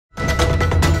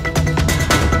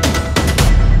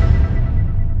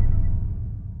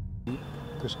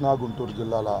కృష్ణా గుంటూరు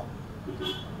జిల్లాల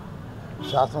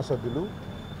శాసనసభ్యులు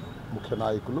ముఖ్య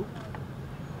నాయకులు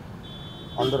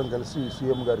అందరం కలిసి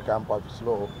సీఎం గారి క్యాంప్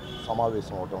ఆఫీస్లో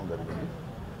సమావేశం అవడం జరిగింది.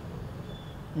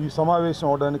 ఈ సమావేశం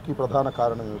అవడానికి ప్రధాన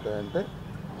కారణం ఏమిటంటే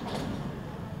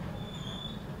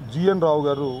జిఎన్ రావు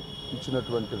గారు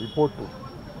ఇచ్చినటువంటి రిపోర్టు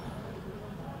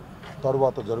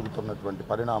తరువాత జరుగుతున్నటువంటి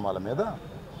పరిణామాల మీద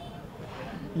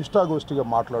ఇష్టాగోష్ఠిగా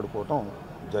మాట్లాడుకోవటం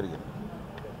జరిగింది.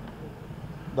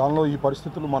 దానిలో ఈ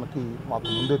పరిస్థితులు మాకు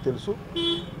ముందే తెలుసు.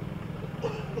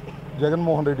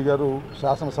 జగన్మోహన్ రెడ్డి గారు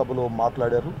శాసనసభలో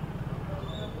మాట్లాడారు.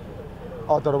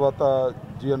 ఆ తర్వాత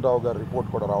జిఎన్ రావు గారి రిపోర్ట్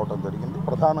కూడా రావడం జరిగింది.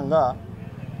 ప్రధానంగా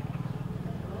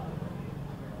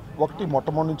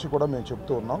మొట్టమొదటి నుంచి కూడా మేము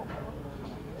చెప్తూ ఉన్నాం,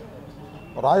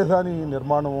 రాజధాని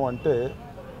నిర్మాణం అంటే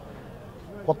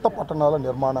కొత్త పట్టణాల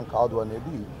నిర్మాణం కాదు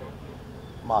అనేది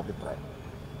మా అభిప్రాయం.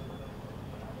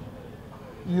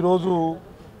 ఈరోజు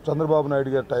చంద్రబాబు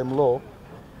నాయుడు గారి టైంలో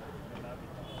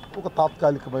ఒక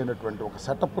తాత్కాలికమైనటువంటి ఒక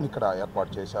సెటప్ని ఇక్కడ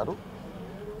ఏర్పాటు చేశారు.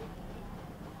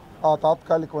 ఆ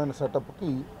తాత్కాలికమైన సెటప్కి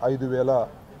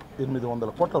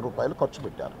 5,800 కోట్ల రూపాయలు ఖర్చు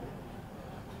పెట్టారు.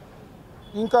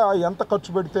 ఇంకా ఎంత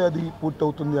ఖర్చు పెడితే అది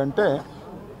పూర్తవుతుంది అంటే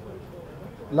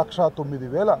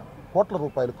 1,09,000 కోట్ల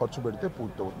రూపాయలు ఖర్చు పెడితే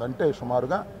పూర్తవుతుంది. అంటే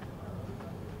సుమారుగా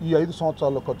ఈ 5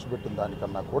 సంవత్సరాల్లో ఖర్చు పెట్టిన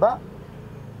దానికన్నా కూడా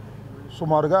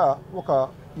సుమారుగా ఒక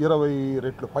 20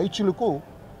 రెట్లు పైచిలుకు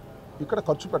ఇక్కడ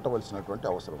ఖర్చు పెట్టవలసినటువంటి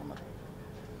అవసరం ఉన్నది.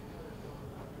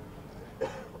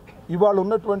 ఇవాళ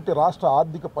ఉన్నటువంటి రాష్ట్ర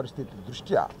ఆర్థిక పరిస్థితి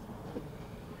దృష్ట్యా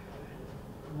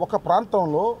ఒక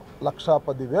ప్రాంతంలో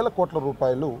 1,10,000 కోట్ల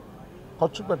రూపాయలు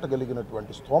ఖర్చు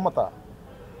పెట్టగలిగినటువంటి స్తోమత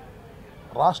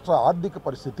రాష్ట్ర ఆర్థిక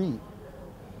పరిస్థితి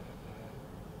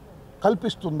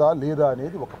కల్పిస్తుందా లేదా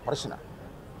అనేది ఒక ప్రశ్న.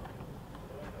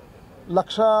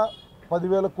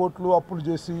 1,10,000 కోట్లు అప్పులు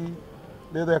చేసి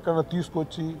లేదా ఎక్కడైనా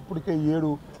తీసుకొచ్చి ఇప్పటికే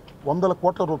 700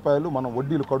 కోట్ల రూపాయలు మనం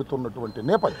వడ్డీలు కడుతున్నటువంటి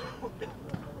నేపథ్యం,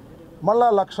 మళ్ళా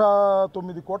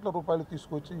 1,09 కోట్ల రూపాయలు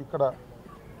తీసుకొచ్చి ఇక్కడ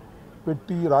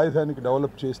పెట్టి రాజధానికి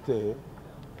డెవలప్ చేస్తే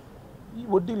ఈ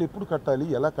వడ్డీలు ఎప్పుడు కట్టాలి,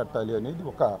 ఎలా కట్టాలి అనేది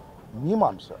ఒక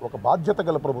మీమాంస, ఒక బాధ్యత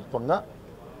గల ప్రభుత్వంగా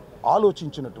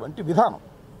ఆలోచించినటువంటి విధానం.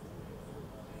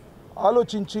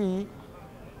 ఆలోచించి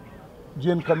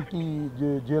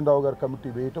జిఎన్ రావు గారి కమిటీ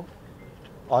వేయటం,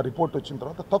 ఆ రిపోర్ట్ వచ్చిన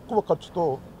తర్వాత తక్కువ ఖర్చుతో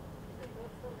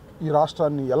ఈ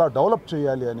రాష్ట్రాన్ని ఎలా డెవలప్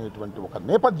చేయాలి అనేటువంటి ఒక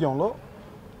నేపథ్యంలో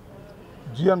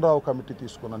జిఎన్ రావు కమిటీ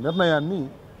తీసుకున్న నిర్ణయాన్ని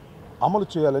అమలు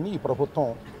చేయాలని ఈ ప్రభుత్వం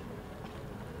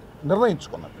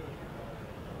నిర్ణయించుకున్నది.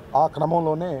 ఆ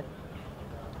క్రమంలోనే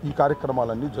ఈ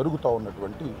కార్యక్రమాలన్నీ జరుగుతూ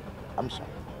ఉన్నటువంటి అంశం.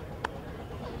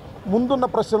 ముందున్న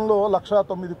ప్రశ్నలో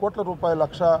 1,09 కోట్ల రూపాయలు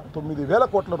 1,09,000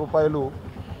 కోట్ల రూపాయలు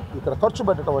ఇక్కడ ఖర్చు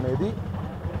పెట్టడం అనేది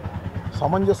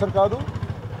సమంజసం కాదు.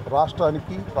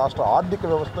 రాష్ట్రానికి, రాష్ట్ర ఆర్థిక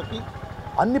వ్యవస్థకి,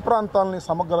 అన్ని ప్రాంతాలని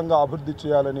సమగ్రంగా అభివృద్ధి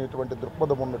చేయాలనేటువంటి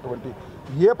దృక్పథం ఉన్నటువంటి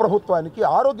ఏ ప్రభుత్వానికి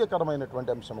ఆరోగ్యకరమైనటువంటి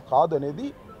అంశం కాదు అనేది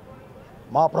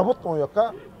మా ప్రభుత్వం యొక్క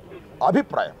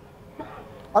అభిప్రాయం.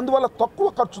 అందువల్ల తక్కువ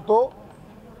ఖర్చుతో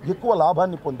ఎక్కువ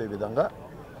లాభాన్ని పొందే విధంగా,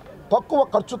 తక్కువ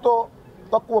ఖర్చుతో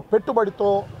తక్కువ పెట్టుబడితో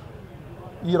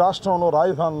ఈ రాష్ట్రంలో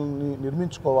రాజధానిని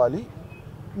నిర్మించుకోవాలి,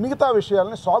 మిగతా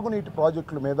విషయాలని సాగునీటి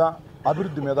ప్రాజెక్టుల మీద,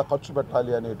 అభివృద్ధి మీద ఖర్చు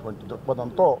పెట్టాలి అనేటువంటి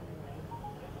దృక్పథంతో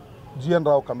జిఎన్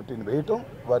రావు కమిటీని వేయటం,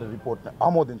 వారి రిపోర్ట్ని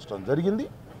ఆమోదించడం జరిగింది.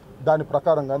 దాని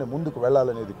ప్రకారంగానే ముందుకు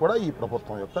వెళ్ళాలనేది కూడా ఈ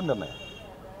ప్రభుత్వం యొక్క నిర్ణయం.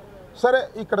 సరే,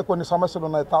 ఇక్కడ కొన్ని సమస్యలు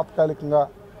ఉన్నాయి. తాత్కాలికంగా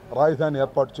రాజధాని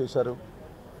ఏర్పాటు చేశారు,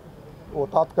 ఓ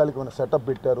తాత్కాలికమైన సెటప్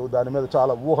పెట్టారు, దాని మీద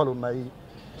చాలా ఊహలు ఉన్నాయి,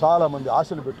 చాలామంది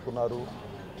ఆశలు పెట్టుకున్నారు.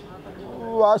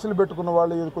 ఆశలు పెట్టుకున్న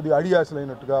వాళ్ళు కొద్దిగా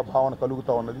అడియాశలైనట్టుగా భావన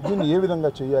కలుగుతూ ఉన్నది. దీన్ని ఏ విధంగా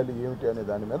చేయాలి, ఏమిటి అనే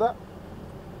దాని మీద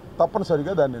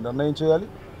తప్పనిసరిగా దాన్ని నిర్ణయం చేయాలి.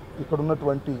 ఇక్కడ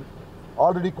ఉన్నటువంటి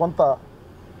ఆల్రెడీ కొంత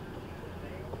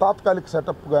తాత్కాలిక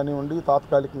సెటప్ కానివ్వండి,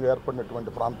 తాత్కాలికంగా ఏర్పడినటువంటి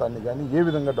ప్రాంతాన్ని కానీ ఏ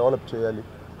విధంగా డెవలప్ చేయాలి,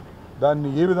 దాన్ని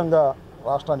ఏ విధంగా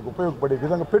రాష్ట్రానికి ఉపయోగపడే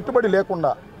విధంగా పెట్టుబడి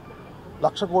లేకుండా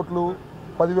 1,00,000 కోట్లు,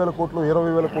 10,000 కోట్లు,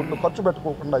 20,000 కోట్లు ఖర్చు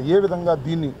పెట్టుకోకుండా ఏ విధంగా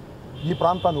ఈ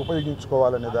ప్రాంతాన్ని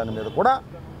ఉపయోగించుకోవాలనే దాని మీద కూడా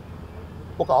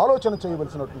ఒక ఆలోచన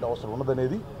చేయవలసినటువంటి అవసరం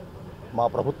ఉన్నదనేది మా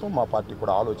ప్రభుత్వం, మా పార్టీ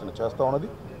కూడా ఆలోచన చేస్తూ ఉన్నది.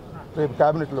 రేపు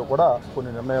క్యాబినెట్లో కూడా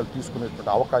కొన్ని నిర్ణయాలు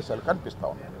తీసుకునేటువంటి అవకాశాలు కనిపిస్తూ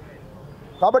ఉన్నాయి.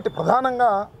 కాబట్టి ప్రధానంగా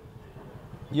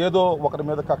ఏదో ఒకరి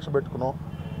మీద కక్ష పెట్టుకునో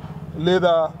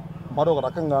లేదా మరొక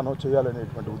రకంగానో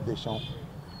చేయాలనేటువంటి ఉద్దేశం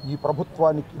ఈ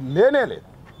ప్రభుత్వానికి లేనే లేదు.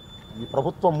 ఈ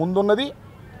ప్రభుత్వం ముందున్నది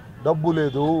డబ్బు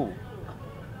లేదు,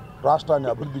 రాష్ట్రాన్ని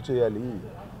అభివృద్ధి చేయాలి,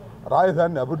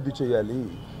 రాజధానిని అభివృద్ధి చేయాలి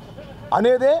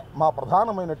అనేదే మా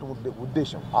ప్రధానమైనటువంటి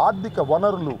ఉద్దేశం. ఆర్థిక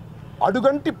వనరులు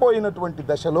అడుగంటిపోయినటువంటి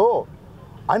దశలో,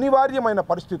 అనివార్యమైన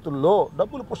పరిస్థితుల్లో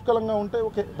డబ్బులు పుష్కలంగా ఉంటే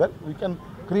okay, well we can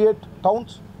create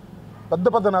towns, పెద్ద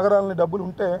పెద్ద నగరాలని డబ్బులు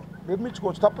ఉంటే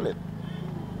నిర్మించుకోవచ్చు, తప్పలేదు.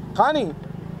 కానీ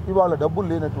ఇవాళ డబ్బులు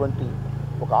లేనటువంటి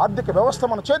ఒక ఆర్థిక వ్యవస్థ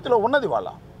మన చేతిలో ఉన్నది. వాళ్ళ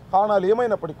కారణాలు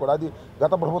ఏమైనప్పటికీ కూడా అది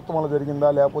గత ప్రభుత్వంలో జరిగిందా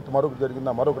లేకపోతే మరొకటి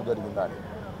జరిగిందా అని.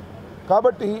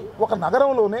 కాబట్టి ఒక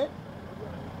నగరంలోనే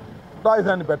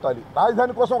రాజధాని పెట్టాలి.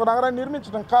 రాజధాని కోసం ఒక నగరాన్ని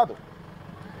నిర్మించడం కాదు,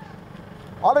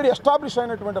 ఆల్రెడీ ఎస్టాబ్లిష్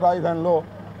అయినటువంటి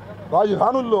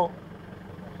రాజధానుల్లో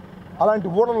అలాంటి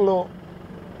ఊళ్ళల్లో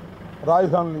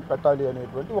రాజధానులు పెట్టాలి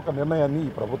అనేటువంటి ఒక నిర్ణయాన్ని ఈ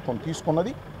ప్రభుత్వం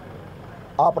తీసుకున్నది.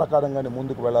 ఆ ప్రకారంగానే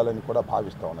ముందుకు వెళ్ళాలని కూడా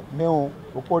భావిస్తూ ఉన్నది. మేము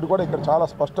ఒక్కోటి కూడా ఇక్కడ చాలా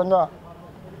స్పష్టంగా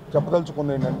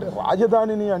చెప్పదలుచుకుంది ఏంటంటే,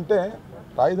 రాజధాని అంటే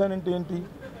ఏంటి?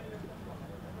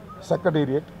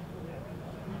 సెక్రటేరియట్,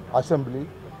 అసెంబ్లీ,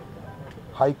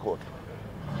 హైకోర్టు,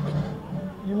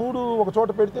 ఈ 3 ఒక చోట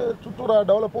పెడితే చుట్టూరా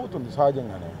డెవలప్ అవుతుంది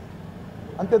సహజంగానే.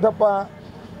 అంతే తప్ప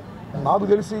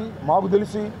మాకు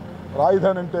తెలిసి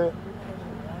రాజధాని అంటే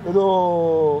ఏదో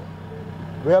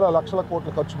వేల లక్షల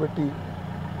కోట్లు ఖర్చు పెట్టి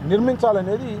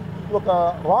నిర్మించాలనేది ఒక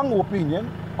రాంగ్ ఒపీనియన్.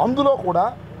 అందులో కూడా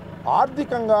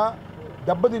ఆర్థికంగా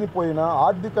దెబ్బతినిపోయిన,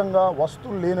 ఆర్థికంగా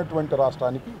వస్తువులు లేనటువంటి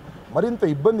రాష్ట్రానికి మరింత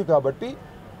ఇబ్బంది కాబట్టి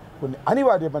కొన్ని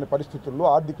అనివార్యమైన పరిస్థితుల్లో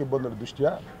ఆర్థిక ఇబ్బందుల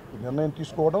దృష్ట్యా ఈ నిర్ణయం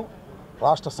తీసుకోవడం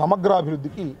రాష్ట్ర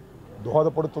సమగ్రాభివృద్ధికి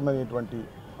దోహదపడుతుందనేటువంటి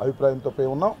అభిప్రాయంతో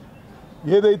ఉన్నాం.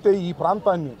 ఏదైతే ఈ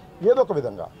ప్రాంతాన్ని ఏదో ఒక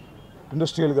విధంగా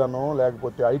ఇండస్ట్రియల్గానో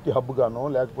లేకపోతే ఐటీ హబ్గానో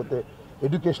లేకపోతే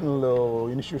ఎడ్యుకేషనల్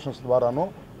ఇన్స్టిట్యూషన్స్ ద్వారానో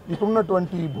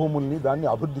ఇక్కడున్నటువంటి భూముల్ని దాన్ని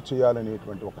అభివృద్ధి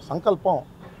చేయాలనేటువంటి ఒక సంకల్పం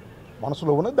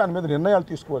మనసులో ఉన్నది. దాని మీద నిర్ణయాలు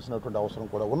తీసుకోవాల్సినటువంటి అవసరం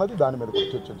కూడా ఉన్నది. దాని మీద కూడా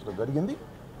చర్చించడం జరిగింది.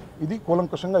 ఇది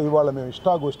కూలంకషంగా ఇవాళ మేము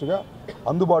ఇష్టాగోష్ఠిగా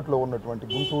అందుబాటులో ఉన్నటువంటి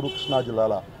గుంటూరు, కృష్ణా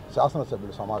జిల్లాల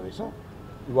శాసనసభ్యుల సమావేశం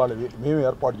ఇవాళ మేము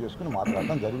ఏర్పాటు చేసుకుని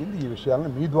మాట్లాడటం జరిగింది. ఈ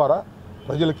విషయాలను మీ ద్వారా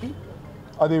ప్రజలకి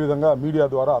అదేవిధంగా మీడియా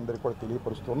ద్వారా అందరికీ కూడా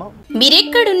తెలియపరుస్తున్నాం.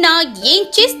 మీరెక్కడున్నా ఏం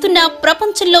చేస్తున్నా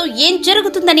ప్రపంచంలో ఏం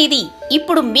జరుగుతుందనేది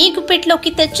ఇప్పుడు మీ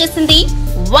గుప్పెట్లోకి తెచ్చేసింది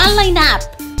ఆన్లైన్ యాప్.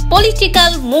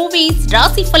 పొలిటికల్, మూవీస్,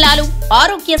 రాశి ఫలాలు,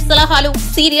 ఆరోగ్య సలహాలు,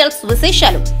 సీరియల్స్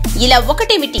విశేషాలు ఇలా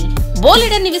ఒకటేమిటి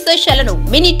బోలెడన్ని విశేషాలను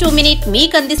మినిట్ టు మినిట్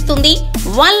మీకు అందిస్తుంది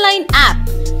ఆన్లైన్ యాప్.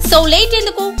 సో లేట్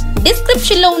ఎందుకు,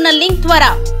 డిస్క్రిప్షన్ లో ఉన్న లింక్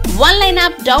ద్వారా ఆన్లైన్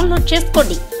యాప్ డౌన్లోడ్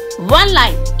చేసుకోండి.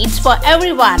 Online, it's for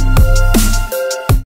everyone.